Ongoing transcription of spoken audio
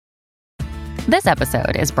This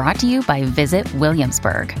episode is brought to you by Visit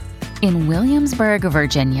Williamsburg. In Williamsburg,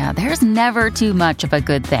 Virginia, there's never too much of a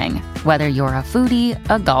good thing. Whether you're a foodie,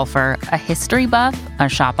 a golfer, a history buff, a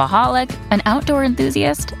shopaholic, an outdoor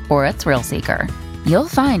enthusiast, or a thrill seeker, you'll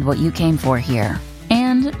find what you came for here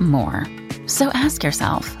and more. So ask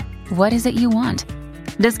yourself, what is it you want?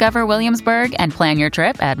 Discover Williamsburg and plan your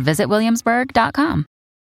trip at visitwilliamsburg.com.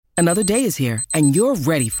 Another day is here, and you're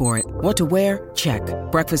ready for it. What to wear? Check.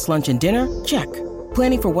 Breakfast, lunch, and dinner? Check.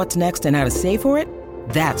 Planning for what's next and how to save for it?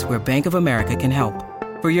 That's where Bank of America can help.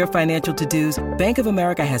 For your financial to-dos, Bank of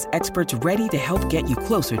America has experts ready to help get you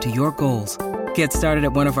closer to your goals. Get started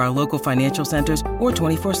at one of our local financial centers or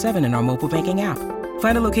 24/7 in our mobile banking app.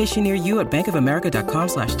 Find a location near you at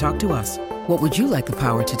bankofamerica.com/talktous. What would you like the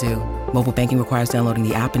power to do? Mobile banking requires downloading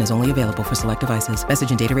the app and is only available for select devices.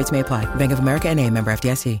 Message and data rates may apply. Bank of America N.A., member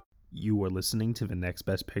FDIC. You are listening to the Next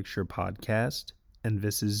Best Picture podcast, and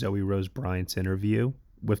this is Zoe Rose Bryant's interview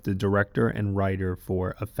with the director and writer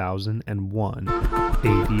for 1001,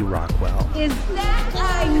 Baby Rockwell. Is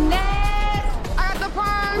that Inez? At the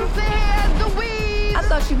pines, here's the weed. I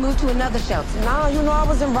thought you moved to another shelter. No, you know I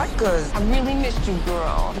was in Rutgers. I really missed you,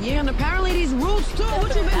 girl. Yeah, and apparently these roots too.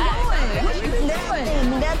 What you been doing? What you been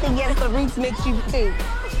doing? Nothing yet. The roots makes you too.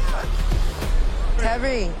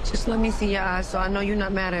 Terry, just let me see your eyes so I know you're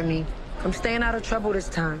not mad at me. I'm staying out of trouble this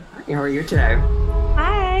time. How are you today?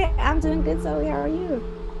 Hi, I'm doing good, Zoe. How are you?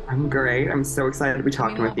 I'm great. I'm so excited to be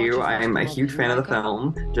talking with you. I'm a huge fan of the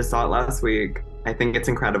film. Just saw it last week. I think it's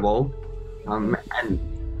incredible. And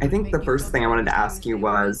I think the first thing I wanted to ask you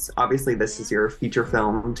was, obviously this is your feature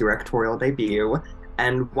film directorial debut.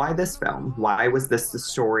 And why this film? Why was this the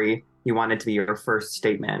story you wanted to be your first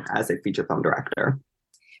statement as a feature film director?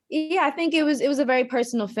 Yeah, I think it was a very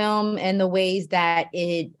personal film in the ways that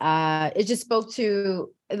it just spoke to,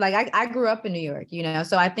 like, I grew up in New York,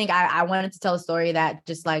 so I think I wanted to tell a story that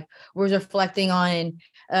just like was reflecting on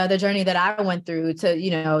the journey that I went through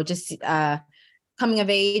to, just coming of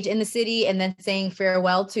age in the city and then saying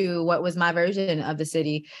farewell to what was my version of the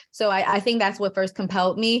city. So I think that's what first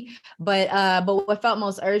compelled me. But what felt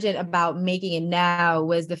most urgent about making it now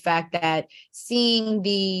was the fact that seeing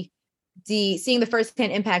the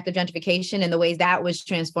firsthand impact of gentrification and the ways that was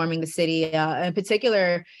transforming the city, in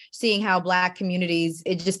particular, seeing how Black communities,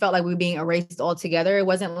 it just felt like we were being erased altogether. It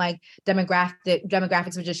wasn't like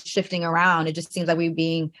demographics were just shifting around. It just seems like we were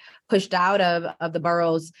being pushed out of the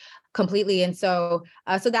boroughs completely. And so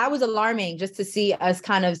that was alarming just to see us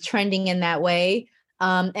kind of trending in that way.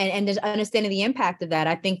 And just understanding the impact of that.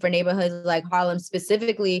 I think for neighborhoods like Harlem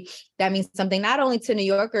specifically, that means something not only to New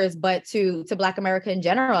Yorkers, but to Black America in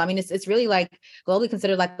general. I mean, it's really like globally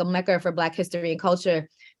considered like the mecca for Black history and culture.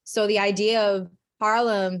 So the idea of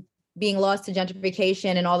Harlem being lost to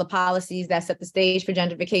gentrification and all the policies that set the stage for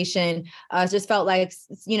gentrification just felt like,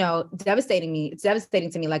 devastating me. It's devastating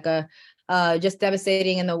to me, like just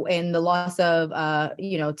devastating in the loss of,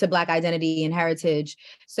 to Black identity and heritage.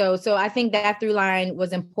 So I think that through line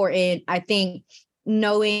was important. I think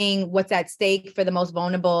knowing what's at stake for the most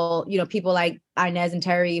vulnerable, people like Inez and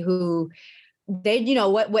Terry, who they,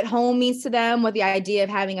 what home means to them, what the idea of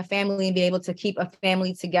having a family and being able to keep a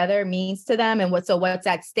family together means to them, and what's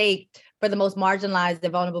at stake for the most marginalized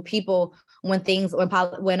and vulnerable people when changes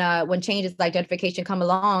like gentrification come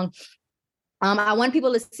along. I want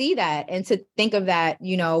people to see that and to think of that,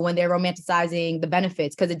 when they're romanticizing the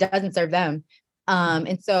benefits, because it doesn't serve them.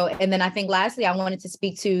 And then I think lastly, I wanted to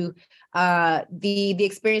speak to the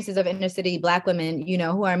experiences of inner city Black women,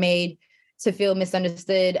 who are made to feel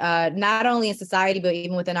misunderstood, not only in society, but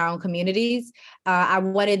even within our own communities. I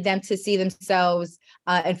wanted them to see themselves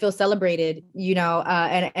and feel celebrated,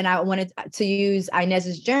 and I wanted to use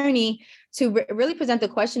Inez's journey to really present the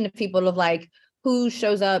question to people of like, who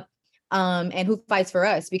shows up and who fights for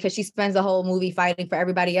us, because she spends the whole movie fighting for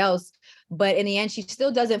everybody else. But in the end, she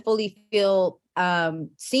still doesn't fully feel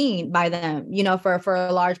seen by them, for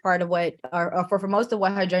a large part of what, or for most of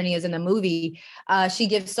what her journey is in the movie. She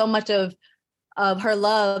gives so much of her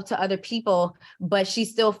love to other people, but she's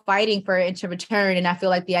still fighting for it in return. And I feel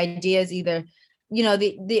like the idea is either,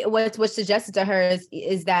 what's suggested to her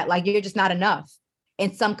is that like, you're just not enough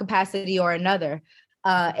in some capacity or another.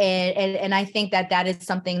 And I think that is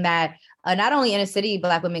something that not only inner city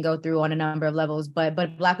Black women go through on a number of levels, but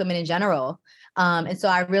Black women in general. And so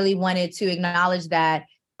I really wanted to acknowledge that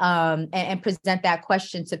and present that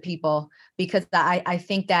question to people, because I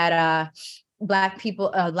think that Black women,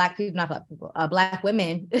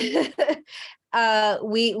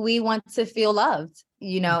 we want to feel loved,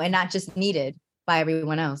 and not just needed by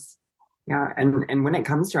everyone else. Yeah, and when it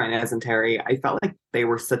comes to Inez and Terry, I felt like they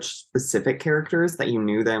were such specific characters that you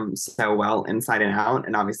knew them so well inside and out,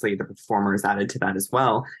 and obviously the performers added to that as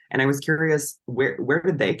well. And I was curious, where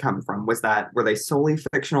did they come from? Were they solely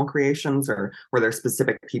fictional creations, or were there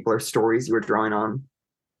specific people or stories you were drawing on?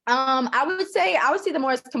 I would see them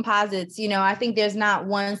more as composites. I think there's not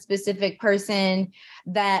one specific person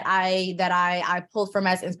that I pulled from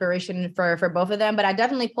as inspiration for both of them, but I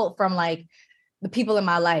definitely pulled from like the people in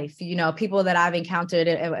my life, people that I've encountered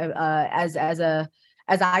as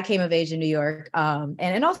I came of age in New York,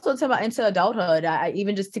 and also into adulthood. I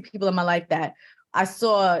even just see people in my life that I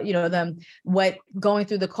saw, them, what going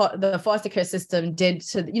through the foster care system did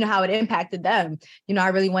to, how it impacted them. I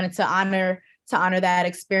really wanted to honor that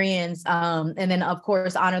experience, and then of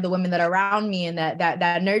course honor the women that are around me and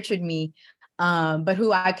that nurtured me, but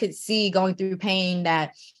who I could see going through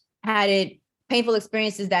painful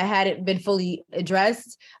experiences that hadn't been fully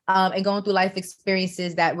addressed, and going through life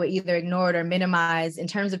experiences that were either ignored or minimized, in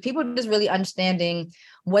terms of people just really understanding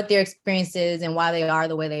what their experience is and why they are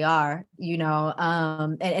the way they are,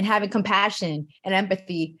 and having compassion and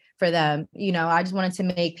empathy for them. I just wanted to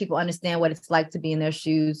make people understand what it's like to be in their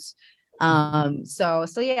shoes. So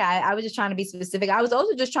yeah, I was just trying to be specific. I was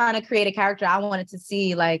also just trying to create a character I wanted to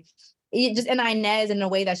see, like, just in Inez, in the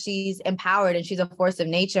way that she's empowered and she's a force of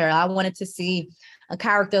nature. I wanted to see a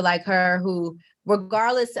character like her who,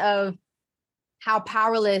 regardless of how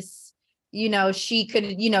powerless, she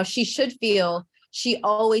could, she should feel, she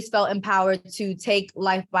always felt empowered to take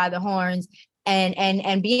life by the horns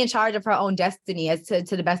and be in charge of her own destiny as to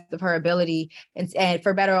the best of her ability. And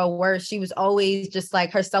for better or worse, she was always just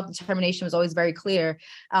like, her self-determination was always very clear.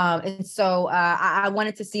 And so I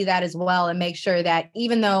wanted to see that as well, and make sure that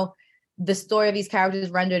even though the story of these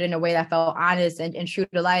characters rendered in a way that felt honest and true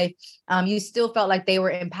to life, you still felt like they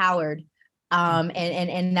were empowered,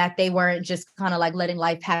 and that they weren't just kind of like letting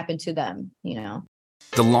life happen to them,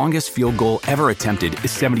 The longest field goal ever attempted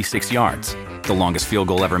is 76 yards. The longest field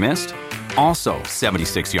goal ever missed? Also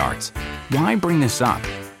 76 yards. Why bring this up?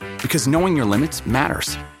 Because knowing your limits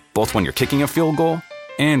matters, both when you're kicking a field goal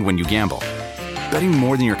and when you gamble. Betting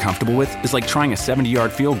more than you're comfortable with is like trying a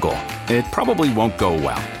 70-yard field goal. It probably won't go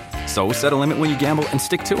well. So set a limit when you gamble and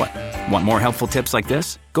stick to it. Want more helpful tips like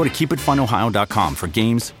this? Go to keepitfunohio.com for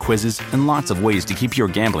games, quizzes, and lots of ways to keep your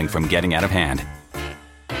gambling from getting out of hand.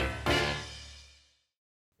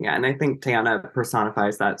 Yeah, and I think Teyana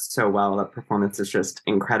personifies that so well. That performance is just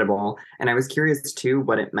incredible. And I was curious, too,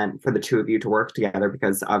 what it meant for the two of you to work together,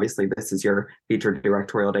 because obviously this is your feature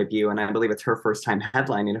directorial debut, and I believe it's her first time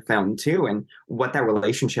headlining a film, too, and what that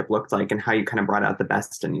relationship looked like and how you kind of brought out the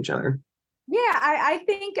best in each other. Yeah, I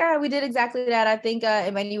think we did exactly that. I think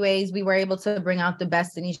in many ways we were able to bring out the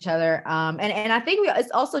best in each other. And I think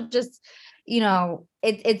it's also just,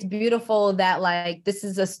 it's beautiful that, like, this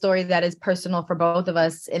is a story that is personal for both of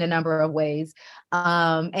us in a number of ways.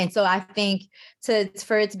 And so I think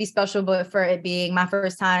for it to be special, but for it being my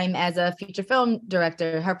first time as a feature film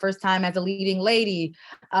director, her first time as a leading lady,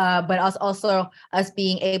 but also us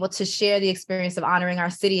being able to share the experience of honoring our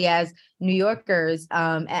city as New Yorkers.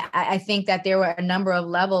 I think that there were a number of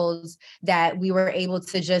levels that we were able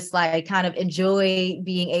to just like kind of enjoy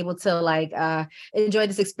being able to like enjoy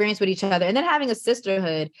this experience with each other. And then having a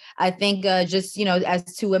sisterhood, I think just,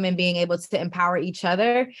 as two women being able to empower each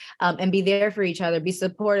other and be there for each other, be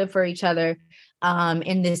supportive for each other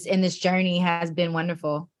in this journey has been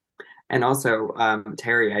wonderful. And also,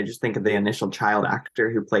 Terry, I just think of the initial child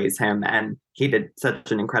actor who plays him, and he did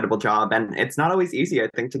such an incredible job. And it's not always easy, I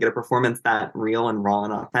think, to get a performance that real and raw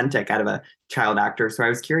and authentic out of a child actor. So I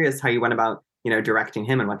was curious how you went about, directing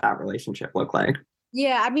him and what that relationship looked like.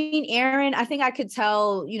 Yeah, I mean, Aaron, I think I could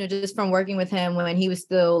tell, just from working with him when he was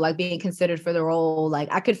still like being considered for the role, like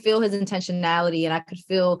I could feel his intentionality and I could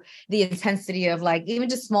feel the intensity of like even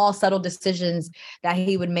just small, subtle decisions that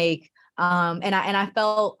he would make. And I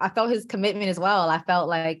felt his commitment as well. I felt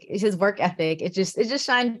like his work ethic, it just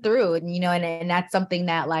shined through, and, and that's something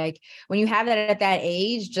that, like, when you have that at that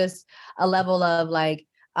age, just a level of like,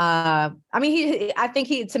 I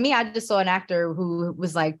just saw an actor who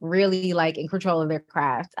was like really like in control of their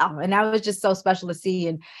craft. And that was just so special to see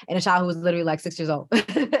in a child who was literally like 6 years old,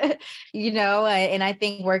 and I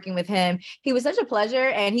think working with him, he was such a pleasure.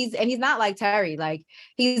 And he's not like Terry, like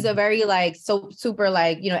he's a very like, so super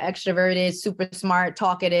like, extroverted, super smart,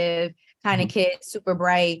 talkative kind of kid, super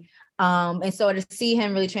bright. And so to see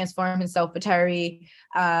him really transform himself for Terry,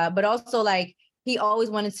 but also like, he always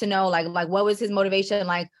wanted to know, like what was his motivation?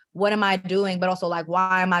 Like, what am I doing? But also like,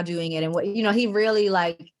 why am I doing it? And what, he really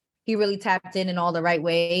he really tapped in all the right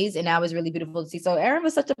ways. And that was really beautiful to see. So Aaron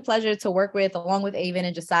was such a pleasure to work with, along with Avon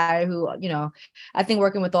and Josiah, who, I think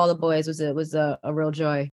working with all the boys was a real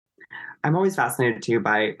joy. I'm always fascinated too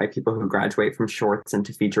by people who graduate from shorts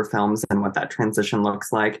into feature films and what that transition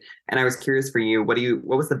looks like. And I was curious for you,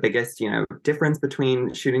 what was the biggest, difference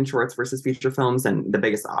between shooting shorts versus feature films, and the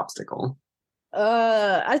biggest obstacle?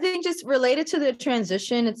 I think just related to the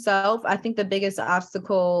transition itself, I think the biggest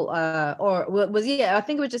obstacle I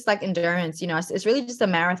think it was just like endurance. It's really just a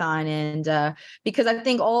marathon. And because I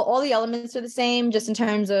think all the elements are the same, just in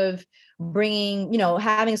terms of bringing,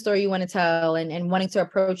 having a story you want to tell and wanting to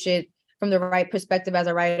approach it from the right perspective as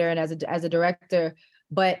a writer and as a director.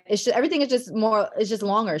 But everything is just more, it's just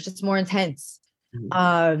longer, it's just more intense.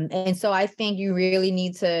 Mm-hmm. And so I think you really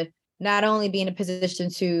need to not only be in a position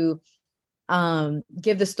to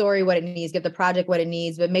give the story what it needs, give the project what it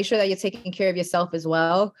needs, but make sure that you're taking care of yourself as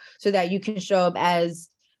well, so that you can show up as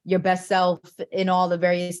your best self in all the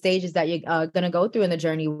various stages that you're going to go through in the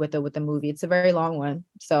journey with the movie. It's a very long one.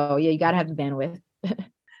 So yeah, you got to have the bandwidth.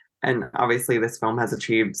 And obviously this film has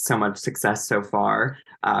achieved so much success so far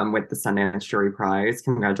with the Sundance Jury Prize.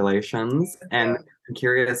 Congratulations. And I'm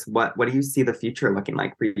curious, what do you see the future looking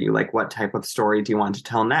like for you? Like, what type of story do you want to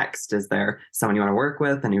tell next? Is there someone you want to work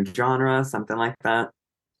with, a new genre, something like that?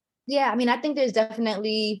 Yeah, I mean, I think there's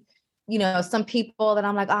definitely, some people that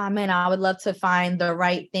I'm like, oh man, I would love to find the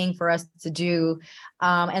right thing for us to do.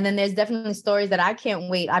 And then there's definitely stories that I can't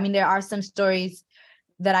wait. I mean, there are some stories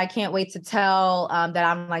that I can't wait to tell, that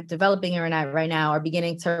I'm like developing right now or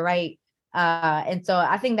beginning to write. And so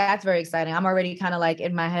I think that's very exciting. I'm already kind of like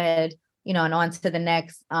in my head, and on to the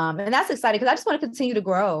next. And that's exciting because I just want to continue to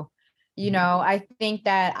grow. I think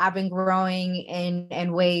that I've been growing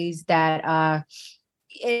in ways that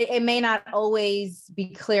it may not always be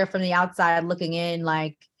clear from the outside looking in,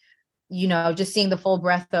 like, just seeing the full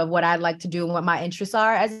breadth of what I'd like to do and what my interests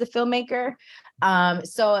are as a filmmaker.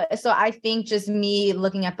 So I think just me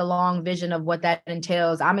looking at the long vision of what that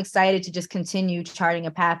entails, I'm excited to just continue charting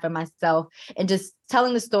a path for myself and just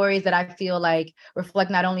telling the stories that I feel like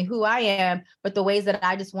reflect not only who I am, but the ways that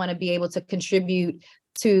I just want to be able to contribute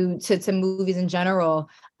to movies in general,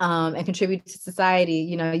 and contribute to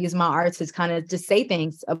society, use my art to kind of just say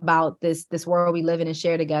things about this world we live in and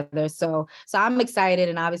share together. So I'm excited,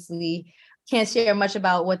 and obviously can't share much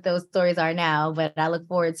about what those stories are now, but I look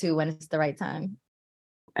forward to when it's the right time.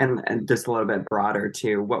 And just a little bit broader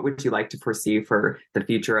too, what would you like to foresee for the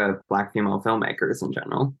future of Black female filmmakers in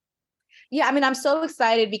general? Yeah, I mean, I'm so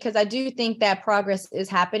excited because I do think that progress is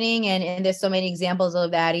happening, and there's so many examples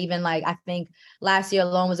of that. Even like, I think last year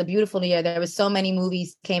alone was a beautiful year. There was so many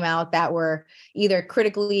movies came out that were either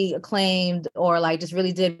critically acclaimed or like just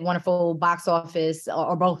really did wonderful box office,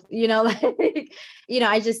 or both,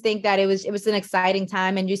 I just think that it was an exciting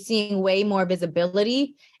time, and you're seeing way more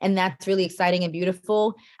visibility, and that's really exciting and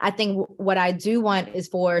beautiful. I think what I do want is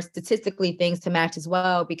for statistically things to match as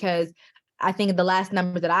well, because I think the last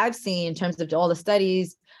numbers that I've seen in terms of all the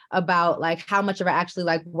studies about like how much of it actually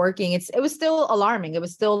like working, it was still alarming. It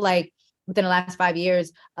was still like within the last 5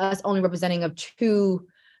 years, us only representing of 2%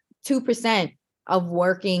 of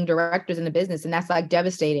working directors in the business. And that's like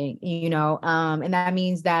devastating, and that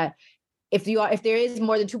means that if there is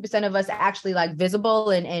more than 2% of us actually like visible,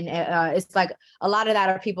 and it's like a lot of that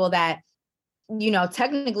are people that,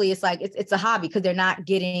 technically it's like, it's a hobby because they're not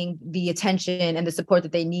getting the attention and the support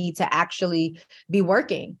that they need to actually be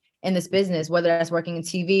working in this business, whether that's working in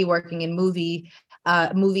TV, working in movies.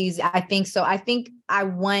 I think so. I think I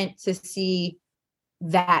want to see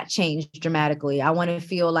that change dramatically. I want to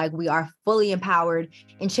feel like we are fully empowered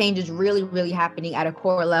and change is really, really happening at a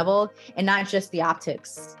core level and not just the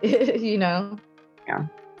optics, Yeah.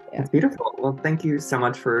 It's beautiful. Well, thank you so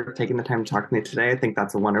much for taking the time to talk to me today. I think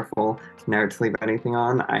that's a wonderful note to leave anything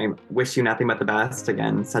on. I wish you nothing but the best.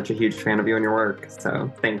 Again, such a huge fan of you and your work.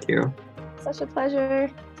 So thank you. Such a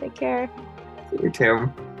pleasure. Take care. You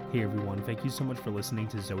too. Hey everyone, thank you so much for listening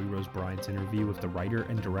to Zoe Rose Bryant's interview with the writer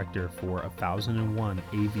and director for 1001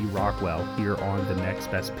 A.V. Rockwell here on the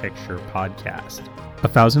Next Best Picture podcast.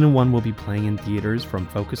 1001 will be playing in theaters from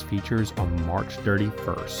Focus Features on March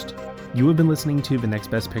 31st. You have been listening to the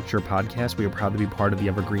Next Best Picture podcast. We are proud to be part of the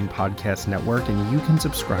Evergreen Podcast Network, and you can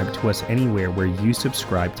subscribe to us anywhere where you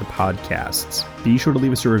subscribe to podcasts. Be sure to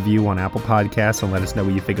leave us a review on Apple Podcasts and let us know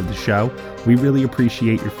what you think of the show. We really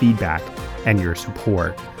appreciate your feedback and your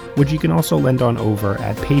support, which you can also lend on over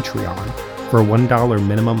at Patreon. For a $1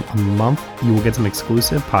 minimum a month, you will get some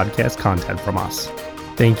exclusive podcast content from us.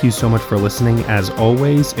 Thank you so much for listening as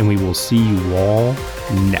always, and we will see you all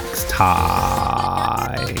next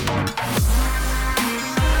time.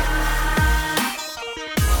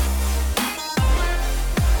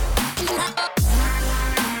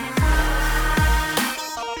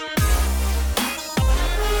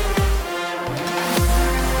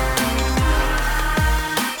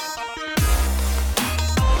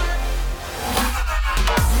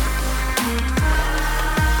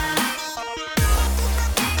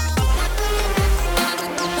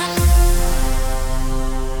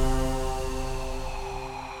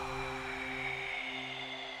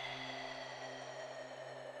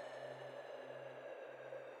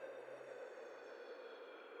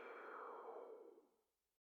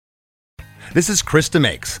 This is Krista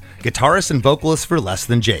Makes, guitarist and vocalist for Less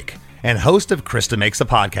Than Jake, and host of Krista Makes a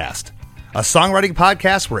Podcast, a songwriting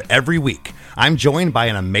podcast where every week I'm joined by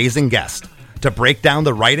an amazing guest to break down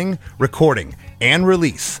the writing, recording, and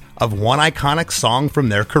release of one iconic song from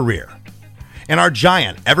their career. In our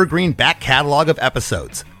giant evergreen back catalog of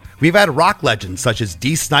episodes, we've had rock legends such as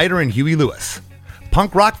Dee Snider and Huey Lewis,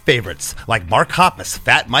 punk rock favorites like Mark Hoppus,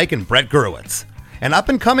 Fat Mike, and Brett Gurewitz, and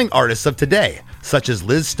up-and-coming artists of today such as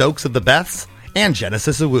Liz Stokes of the Beths and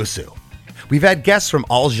Genesis Owusu. We've had guests from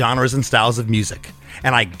all genres and styles of music,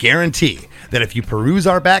 and I guarantee that if you peruse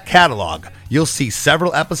our back catalog, you'll see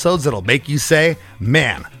several episodes that'll make you say,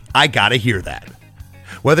 man, I gotta hear that.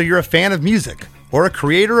 Whether you're a fan of music or a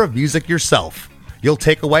creator of music yourself, you'll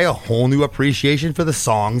take away a whole new appreciation for the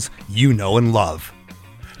songs you know and love.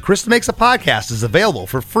 Krista Makes a Podcast is available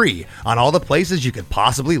for free on all the places you could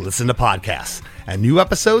possibly listen to podcasts, and new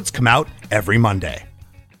episodes come out every Monday.